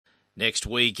Next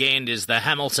weekend is the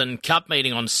Hamilton Cup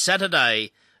meeting on Saturday.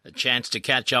 A chance to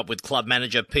catch up with club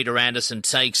manager Peter Anderson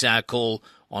takes our call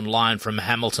online from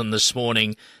Hamilton this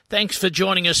morning. Thanks for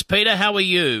joining us, Peter. How are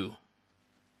you?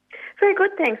 Very good,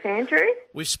 thanks, Andrew.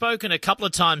 We've spoken a couple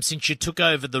of times since you took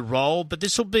over the role, but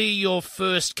this will be your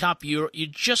first Cup. You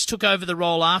just took over the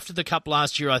role after the Cup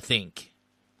last year, I think.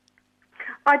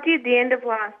 I did the end of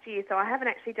last year, so I haven't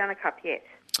actually done a Cup yet.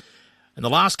 And the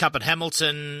last Cup at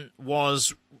Hamilton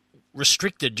was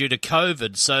restricted due to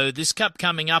COVID, so this Cup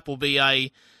coming up will be a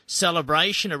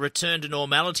celebration, a return to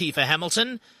normality for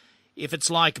Hamilton. If it's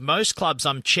like most clubs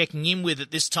I'm checking in with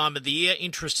at this time of the year,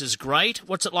 interest is great.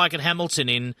 What's it like at Hamilton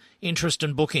in interest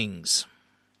and bookings?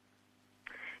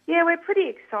 Yeah, we're pretty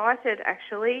excited,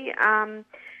 actually.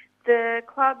 The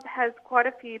club has quite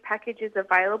a few packages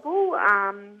available.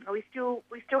 We still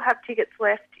have tickets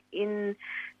left in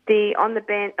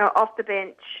off the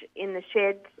bench in the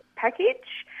shed package.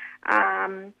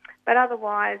 But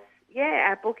otherwise, yeah,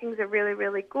 our bookings are really,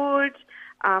 really good.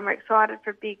 We're excited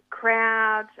for a big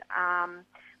crowd.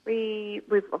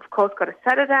 We've of course got a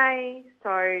Saturday,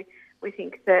 so we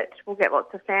think that we'll get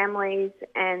lots of families,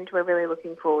 and we're really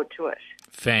looking forward to it.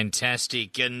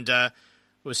 Fantastic. And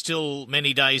we're still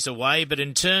many days away, but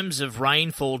in terms of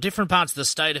rainfall, different parts of the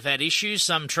state have had issues.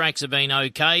 Some tracks have been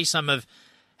okay, some have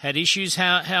had issues.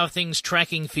 How are things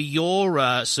tracking for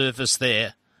your surface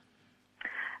there?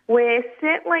 We're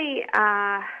certainly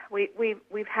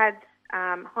we've had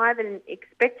higher than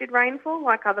expected rainfall,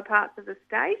 like other parts of the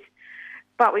state,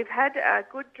 but we've had a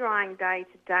good drying day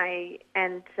today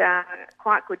and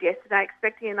quite good yesterday.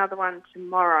 Expecting another one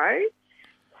tomorrow,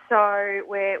 so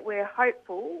we're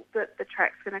hopeful that the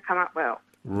track's going to come up well.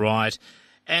 Right,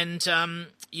 and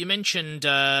you mentioned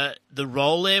the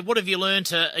role there. What have you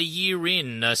learnt a year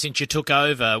in since you took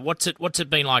over? What's it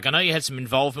been like? I know you had some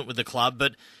involvement with the club,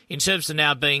 but in terms of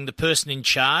now being the person in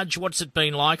charge, what's it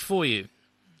been like for you?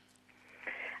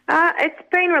 It's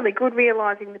been really good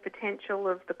realising the potential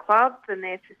of the club and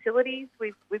their facilities.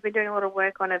 We've been doing a lot of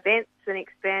work on events and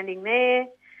expanding there,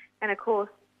 and of course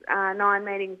 9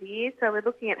 meetings a year. So we're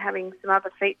looking at having some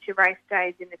other feature race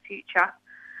days in the future.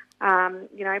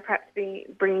 Perhaps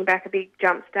bringing back a big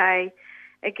jumps day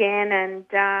again, and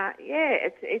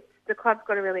it's the club's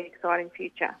got a really exciting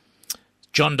future.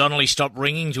 John Donnelly stopped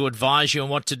ringing to advise you on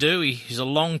what to do. He's a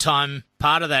long-time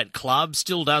part of that club,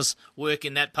 still does work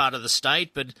in that part of the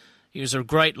state, but he was a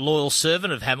great loyal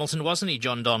servant of Hamilton, wasn't he,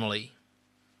 John Donnelly?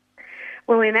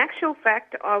 Well, in actual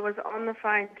fact, I was on the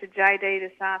phone to JD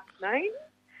this afternoon.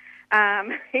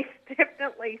 He's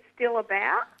definitely still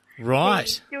about. Right.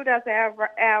 He still does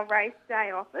our race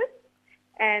day office,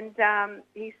 and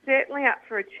he's certainly up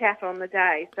for a chat on the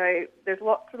day. So there's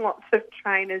lots and lots of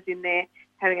trainers in there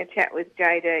having a chat with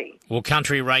JD. Well,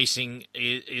 country racing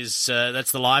is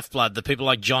that's the lifeblood. The people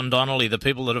like John Donnelly, the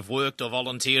people that have worked or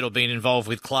volunteered or been involved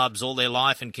with clubs all their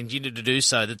life and continue to do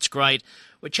so. That's great.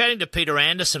 We're chatting to Peter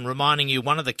Anderson, reminding you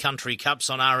one of the country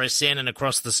cups on RSN and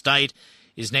across the state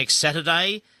is next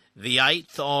Saturday, the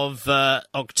 8th of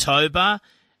October,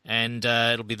 and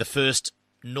it'll be the first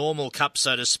normal cup,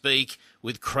 so to speak,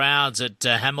 with crowds at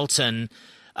Hamilton.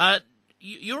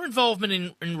 Your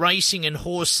involvement in racing and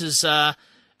horses, I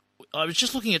was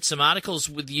just looking at some articles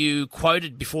with you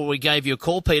quoted before we gave you a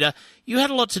call, Peter. You had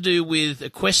a lot to do with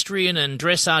equestrian and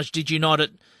dressage, did you not,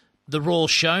 at the Royal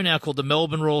Show, now called the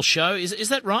Melbourne Royal Show? Is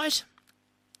that right?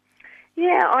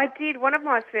 Yeah, I did. One of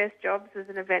my first jobs as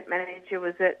an event manager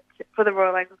was for the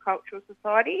Royal Agricultural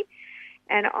Society,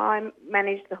 and I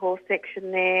managed the horse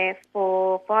section there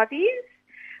for 5 years.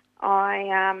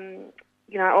 I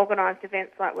organised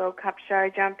events like World Cup show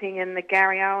jumping and the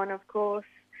Gary Owen, of course,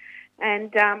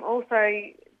 and also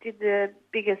did the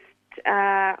biggest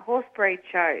horse breed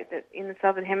show that in the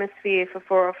Southern Hemisphere for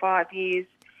 4 or 5 years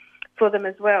for them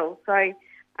as well. So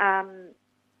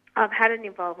I've had an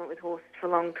involvement with horses for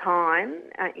a long time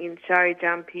in show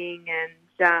jumping and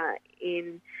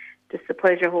in just the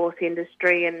pleasure horse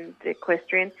industry and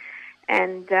equestrian.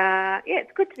 And,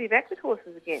 it's good to be back with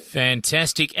horses again.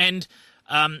 Fantastic. And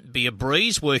be a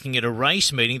breeze working at a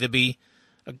race meeting. There'd be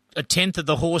a tenth of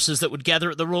the horses that would gather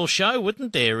at the Royal Show,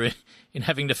 wouldn't there, in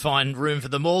having to find room for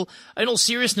them all? In all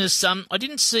seriousness, I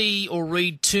didn't see or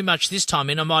read too much this time,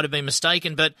 and I might have been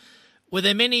mistaken, but were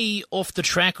there many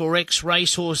off-the-track or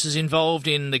ex-race horses involved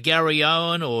in the Gary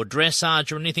Owen or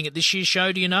dressage or anything at this year's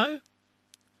show, do you know?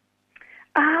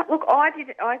 Look, I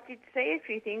did see a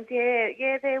few things.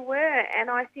 Yeah, there were, and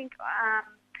I think,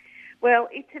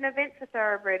 it's an event for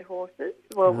thoroughbred horses.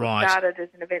 Well, right. We started as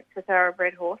an event for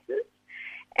thoroughbred horses,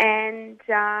 and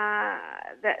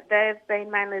they've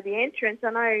been mainly the entrants. I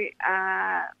know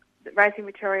Racing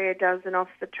Victoria does an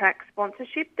off-the-track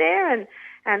sponsorship there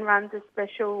and runs a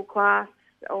special class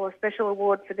or a special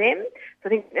award for them. So I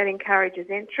think that encourages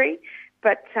entry.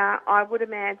 But I would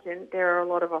imagine there are a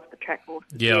lot of off-the-track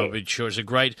horses. Yeah, there. it sure is a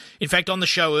great... In fact, on the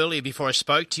show earlier, before I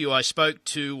spoke to you, I spoke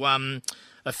to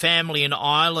a family in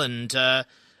Ireland that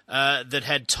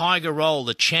had Tiger Roll,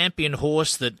 the champion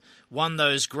horse that won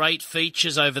those great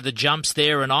features over the jumps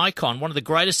there, an icon, one of the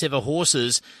greatest ever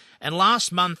horses. And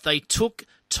last month they took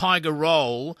Tiger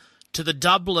Roll to the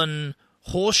Dublin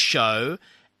Horse Show,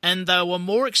 and they were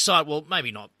more excited, well,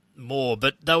 maybe not more,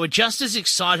 but they were just as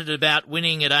excited about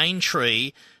winning at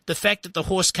Aintree. The fact that the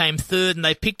horse came third and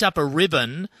they picked up a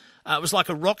ribbon, it was like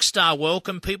a rock star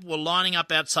welcome. People were lining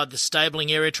up outside the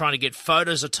stabling area trying to get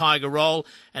photos of Tiger Roll,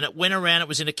 and it went around. It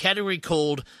was in a category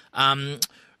called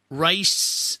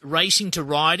racing to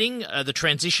riding, the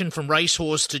transition from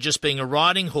racehorse to just being a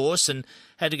riding horse, and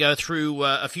had to go through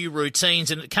a few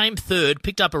routines, and it came third,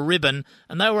 picked up a ribbon,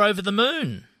 and they were over the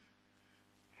moon.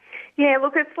 Yeah,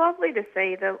 look, it's lovely to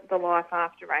see the life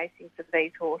after racing for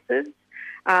these horses.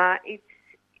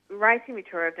 Racing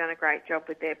Victoria have done a great job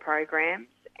with their programs,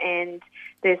 and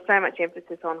there's so much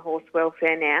emphasis on horse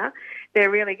welfare now.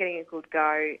 They're really getting a good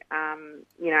go.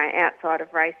 Outside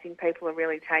of racing, people are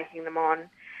really taking them on,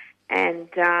 and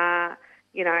they're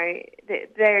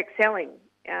excelling.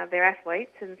 They're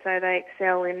athletes, and so they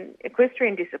excel in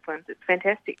equestrian disciplines. It's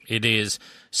fantastic. It is.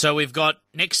 So we've got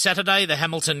next Saturday the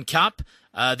Hamilton Cup.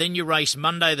 Then you race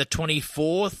Monday the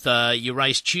 24th. You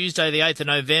race Tuesday the 8th of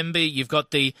November. You've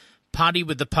got the Party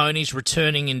with the Ponies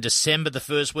returning in December the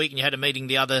first week, and you had a meeting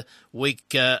the other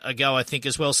week ago, I think,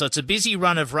 as well. So it's a busy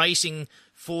run of racing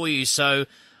for you. So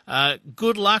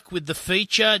good luck with the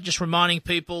feature. Just reminding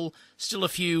people, still a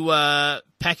few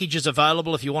packages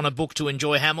available if you want to book to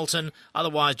enjoy Hamilton.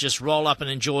 Otherwise, just roll up and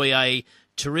enjoy a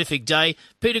terrific day.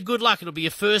 Peter, good luck. It'll be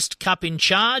your first Cup in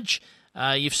charge.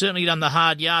 You've certainly done the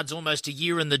hard yards, almost a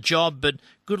year in the job, but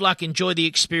good luck. Enjoy the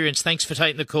experience. Thanks for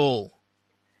taking the call.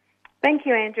 Thank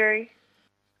you, Andrew.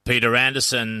 Peter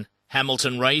Anderson,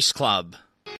 Hamilton Race Club.